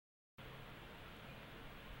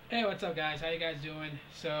Hey, what's up, guys? How you guys doing?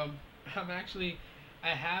 So, I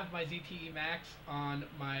have my ZTE Max on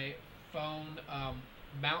my phone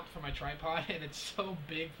mount for my tripod, and it's so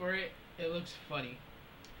big for it, it looks funny.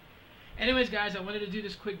 Anyways, guys, I wanted to do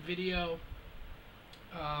this quick video,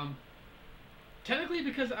 um, technically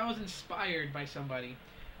because I was inspired by somebody.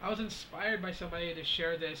 I was inspired by somebody to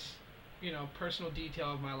share this, personal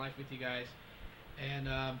detail of my life with you guys, and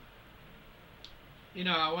I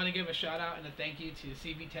want to give a shout out and a thank you to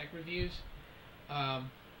CB Tech Reviews. Um,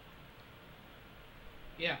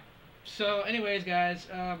 yeah. So, anyways, guys,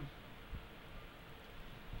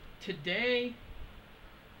 today,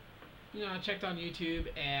 I checked on YouTube,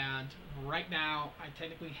 and right now I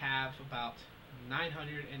technically have about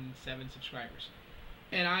 907 subscribers.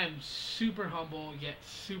 And I am super humble, yet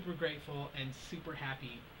super grateful and super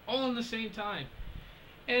happy, all in the same time.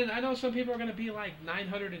 And I know some people are gonna be like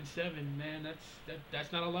 907, man.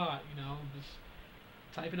 That's not a lot, just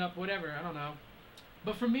typing up whatever. I don't know.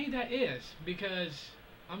 But for me, that is because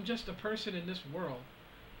I'm just a person in this world,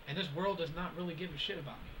 and this world does not really give a shit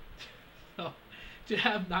about me. So to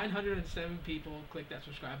have 907 people click that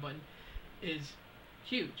subscribe button is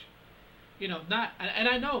huge. Not, and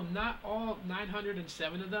I know not all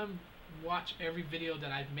 907 of them watch every video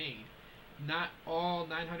that I've made. Not all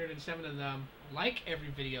 907 of them like every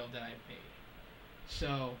video that I've made.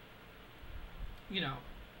 So,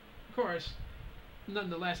 of course,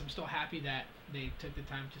 nonetheless, I'm still happy that they took the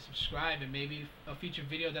time to subscribe, and maybe a future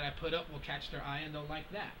video that I put up will catch their eye and they'll like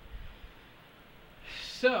that.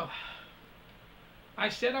 So, I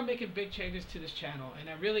said I'm making big changes to this channel, and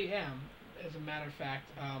I really am. As a matter of fact,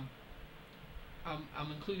 I'm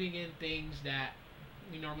including in things that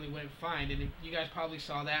you normally wouldn't find, and you guys probably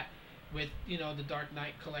saw that with the Dark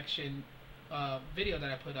Knight collection video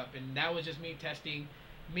that I put up, and that was just me testing,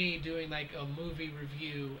 me doing like a movie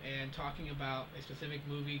review and talking about a specific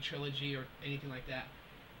movie trilogy or anything like that.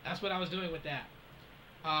 That's what I was doing with that.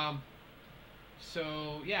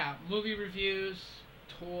 So yeah, movie reviews,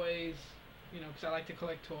 toys, because I like to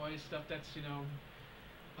collect toys, stuff that's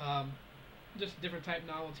just different type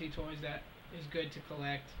novelty toys that is good to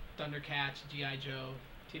collect. Thundercats, GI Joe,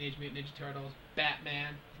 Teenage Mutant Ninja Turtles,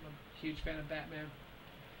 Batman. I'm a huge fan of Batman.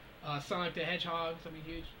 Sonic the Hedgehog. I'm a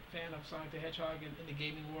huge fan of Sonic the Hedgehog in the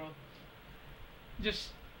gaming world.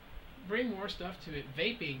 Just bring more stuff to it.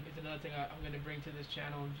 Vaping is another thing I'm going to bring to this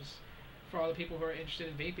channel. And just for all the people who are interested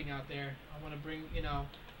in vaping out there, I want to bring a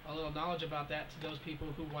little knowledge about that to those people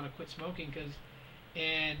who want to quit smoking. Because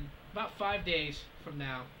in about 5 days from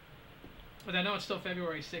now, but I know it's still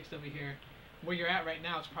February 6th over here. Where you're at right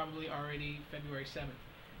now, it's probably already February 7th.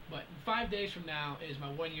 But 5 days from now is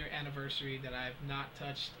my 1 year anniversary that I've not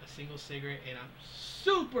touched a single cigarette, and I'm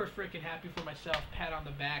super freaking happy for myself. Pat on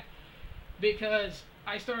the back, because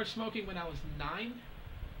I started smoking when I was 9.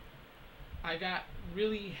 I got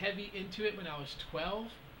really heavy into it when I was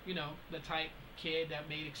 12. The type kid that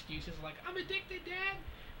made excuses like, I'm addicted, Dad,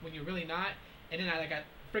 when you're really not. And then I got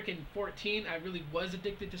freaking 14. I really was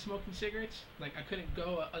addicted to smoking cigarettes. Like I couldn't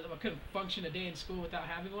function a day in school without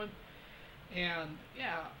having one. And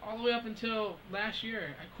yeah, all the way up until last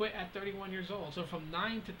year, I quit at 31 years old. So from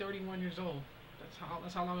 9 to 31 years old, that's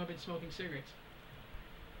how long I've been smoking cigarettes.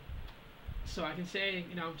 So I can say,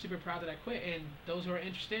 I'm super proud that I quit. And those who are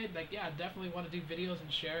interested, like, yeah, I definitely want to do videos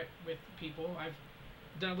and share it with people. I've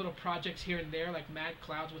done little projects here and there, like Mad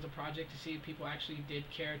Clouds was a project to see if people actually did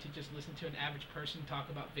care to just listen to an average person talk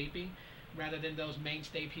about vaping, rather than those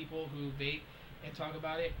mainstay people who vape and talk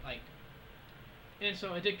about it. And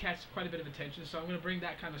so it did catch quite a bit of attention. So I'm going to bring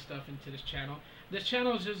that kind of stuff into this channel. This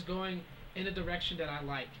channel is just going in the direction that I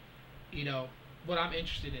like, what I'm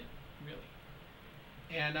interested in, really.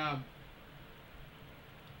 And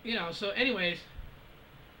so anyways,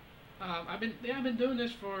 I've been doing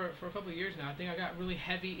this for a couple of years now. I think I got really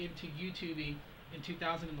heavy into YouTubing in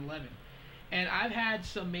 2011, and I've had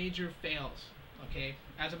some major fails. Okay,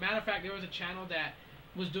 as a matter of fact, there was a channel that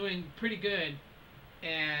was doing pretty good,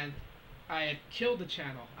 and I had killed the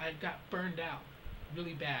channel. I had got burned out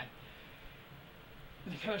really bad.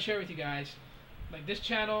 And to kind of share with you guys, like, this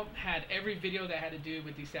channel had every video that had to do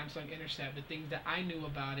with the Samsung Intercept, the things that I knew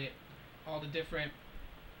about it, all the different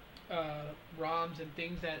ROMs and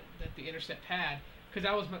things that the Intercept had, because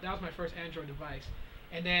that was my first Android device.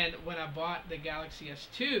 And then when I bought the Galaxy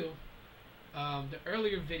S2, the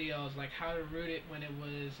earlier videos, like how to root it when it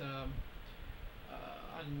was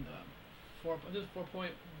on 4.1,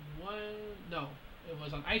 no, it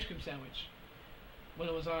was on Ice Cream Sandwich. When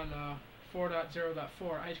it was on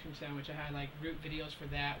 4.0.4 Ice Cream Sandwich, I had like root videos for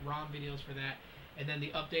that, ROM videos for that, and then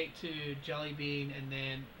the update to Jelly Bean, and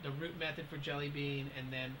then the root method for Jelly Bean,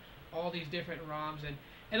 and then all these different ROMs, and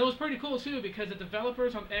it was pretty cool too because the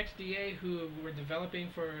developers on XDA who were developing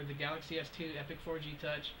for the Galaxy S2 Epic 4G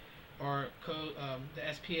Touch or the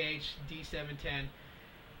SPH D710,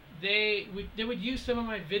 they would use some of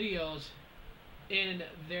my videos in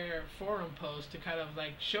their forum posts to kind of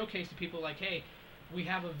like showcase to people like, hey, we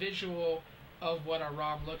have a visual of what our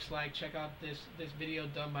ROM looks like. Check out this video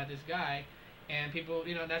done by this guy. And people,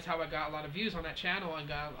 you know, that's how I got a lot of views on that channel and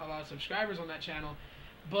got a lot of subscribers on that channel.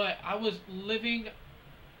 But I was living,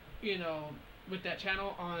 you know, with that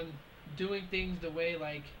channel on doing things the way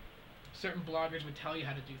like certain bloggers would tell you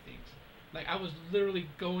how to do things. Like I was literally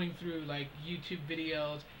going through like YouTube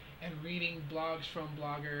videos and reading blogs from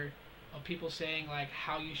Blogger of people saying like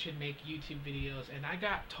how you should make YouTube videos, and I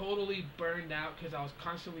got totally burned out because I was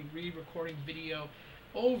constantly re-recording video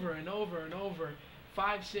over and over and over,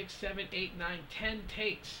 5, 6, 7, 8, 9, 10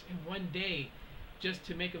 takes in one day just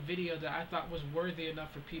to make a video that I thought was worthy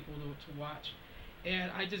enough for people to watch.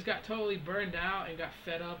 And I just got totally burned out and got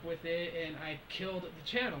fed up with it, and I killed the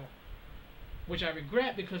channel, which I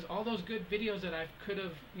regret because all those good videos that I could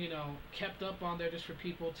have, you know, kept up on there just for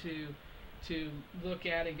people to look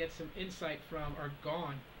at and get some insight from are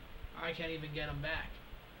gone. I can't even get them back.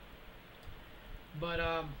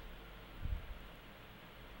 But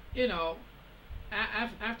you know,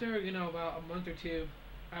 after, you know, about a month or two,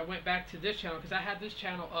 I went back to this channel because I had this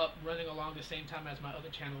channel up running along the same time as my other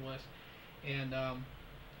channel was, and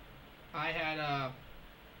I had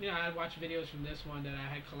you know, I had watched videos from this one that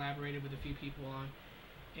I had collaborated with a few people on,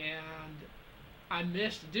 and I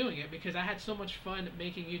missed doing it because I had so much fun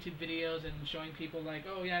making YouTube videos and showing people like,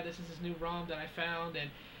 oh yeah, this is this new ROM that I found and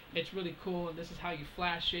it's really cool, and this is how you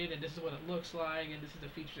flash it, and this is what it looks like, and this is the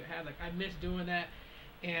features it had. Like I missed doing that,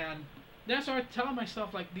 and then I started telling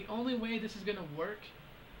myself like the only way this is gonna work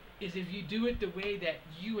is if you do it the way that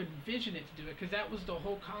you envision it to do it, because that was the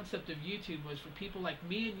whole concept of YouTube, was for people like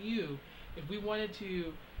me and you, if we wanted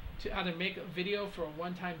to either make a video for a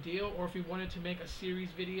one-time deal, or if we wanted to make a series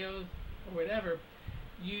video or whatever,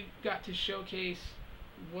 you got to showcase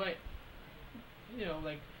what, you know,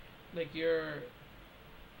 like your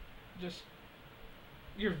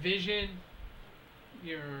vision,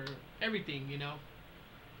 your everything, you know.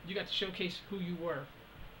 You got to showcase who you were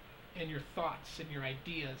and your thoughts and your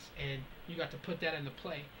ideas, and you got to put that into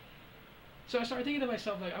play. So I started thinking to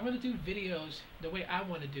myself, like, I'm going to do videos the way I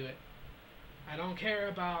want to do it. I don't care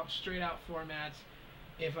about straight out formats.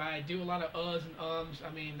 If I do a lot of uhs and ums,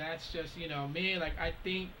 I mean, that's just, you know, me. Like, I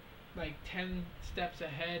think like 10 steps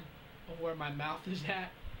ahead of where my mouth is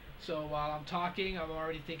at. So while I'm talking, I'm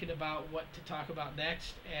already thinking about what to talk about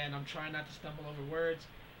next, and I'm trying not to stumble over words.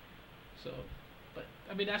 So, but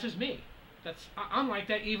I mean, that's just me. I'm like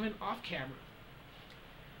that even off camera.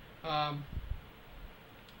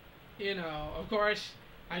 You know, of course,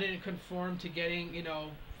 I didn't conform to getting, you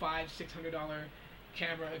know, $500-600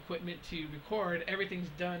 camera equipment to record. Everything's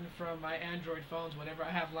done from my Android phones. Whatever I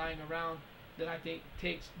have lying around that I think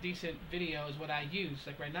takes decent video is what I use.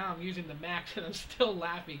 Like right now, I'm using the Max, and I'm still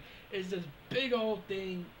laughing. It's this big old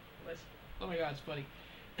thing. Oh my God, it's funny.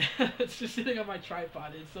 It's just sitting on my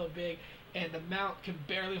tripod. It's so big, and the mount can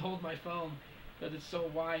barely hold my phone because it's so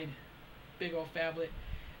wide. Big old phablet.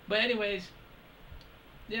 But anyways,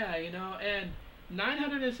 yeah, you know, and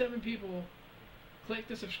 907 people click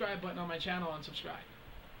the subscribe button on my channel and subscribe.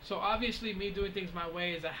 So obviously me doing things my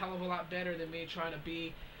way is a hell of a lot better than me trying to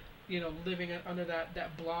be, you know, living under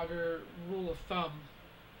that blogger rule of thumb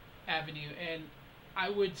avenue. And I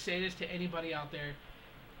would say this to anybody out there: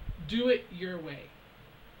 do it your way.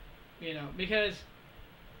 You know, because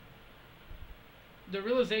the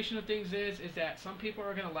realization of things is that some people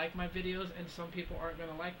are gonna like my videos and some people aren't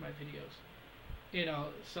gonna like my videos. You know,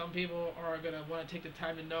 some people are gonna want to take the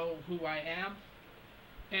time to know who I am,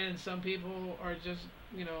 and some people are just,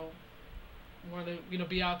 you know, want to, you know,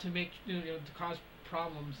 be out to make, you know, to cause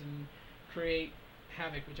problems and create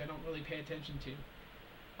havoc, which I don't really pay attention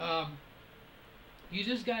to. You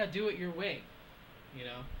just gotta do it your way, you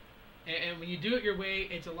know, and when you do it your way,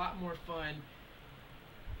 it's a lot more fun,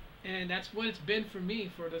 and that's what it's been for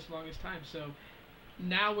me for this longest time. So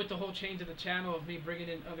now with the whole change of the channel, of me bringing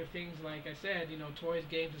in other things, like I said, you know, toys,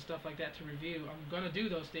 games, and stuff like that to review, I'm gonna do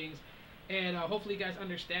those things, and hopefully you guys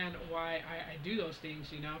understand why I do those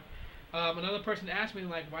things, you know. Another person asked me,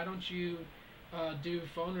 like, why don't you do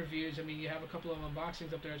phone reviews? I mean, you have a couple of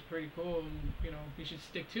unboxings up there, it's pretty cool, and, you know, you should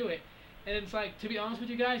stick to it. And it's like, to be honest with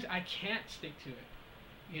you guys, I can't stick to it.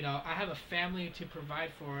 You know, I have a family to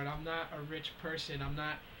provide for, and I'm not a rich person. I'm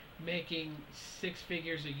not making 6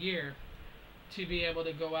 figures a year to be able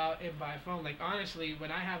to go out and buy a phone. Like, honestly,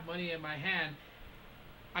 when I have money in my hand,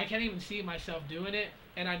 I can't even see myself doing it,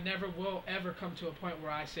 And I never will ever come to a point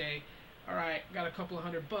where I say, all right, got a couple of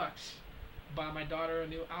 $100, buy my daughter a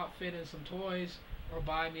new outfit and some toys, or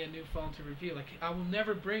buy me a new phone to review. Like, I will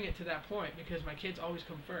never bring it to that point because my kids always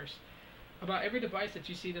come first. About every device that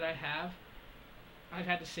you see that I have, I've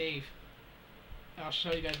had to save. I'll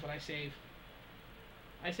show you guys what I save.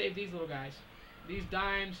 I save these little guys. These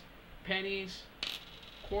dimes, pennies,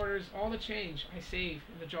 quarters, all the change I save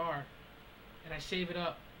in the jar. And I save it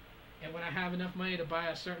up. And when I have enough money to buy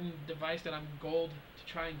a certain device that I'm gold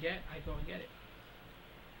to try and get, I go and get it.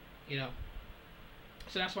 You know.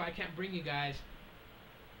 So that's why I can't bring you guys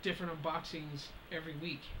different unboxings every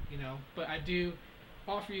week, you know. But I do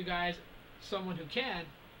offer you guys someone who can,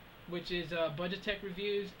 which is Budget Tech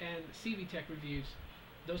Reviews and CV Tech Reviews.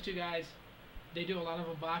 Those two guys, they do a lot of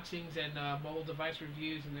unboxings and mobile device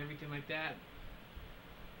reviews and everything like that.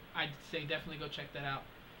 I'd say definitely go check that out.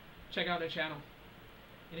 Check out their channel.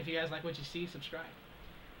 And if you guys like what you see, subscribe.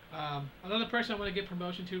 Another person I want to give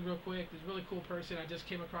promotion to real quick. This really cool person. I just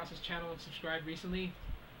came across his channel and subscribed recently.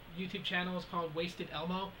 YouTube channel is called Wasted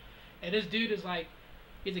Elmo. And this dude is like,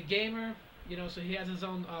 he's a gamer, you know, so he has his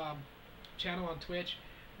own channel on Twitch.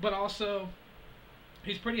 But also,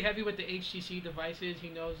 he's pretty heavy with the HTC devices. He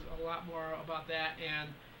knows a lot more about that. And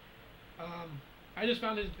I just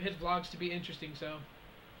found his vlogs to be interesting. So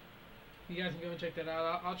you guys can go and check that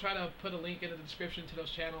out. I'll try to put a link in the description to those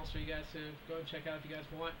channels for you guys to go and check out if you guys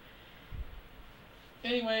want.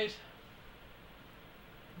 Anyways,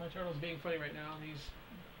 my turtle's being funny right now, and he's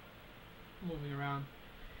moving around.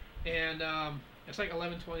 And it's like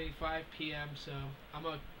 11:25 p.m. so I'm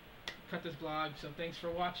gonna cut this vlog. So thanks for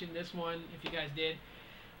watching this one, if you guys did.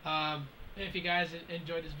 And if you guys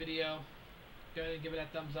enjoyed this video, go ahead and give it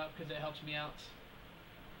that thumbs up because it helps me out.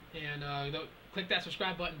 And click that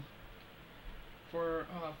subscribe button for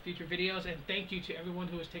future videos. And thank you to everyone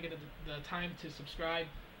who has taken the time to subscribe.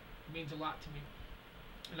 It means a lot to me.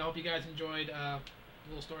 And I hope you guys enjoyed the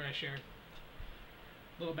little story I shared.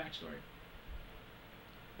 Little backstory.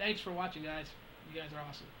 Thanks for watching, guys. You guys are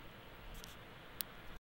awesome.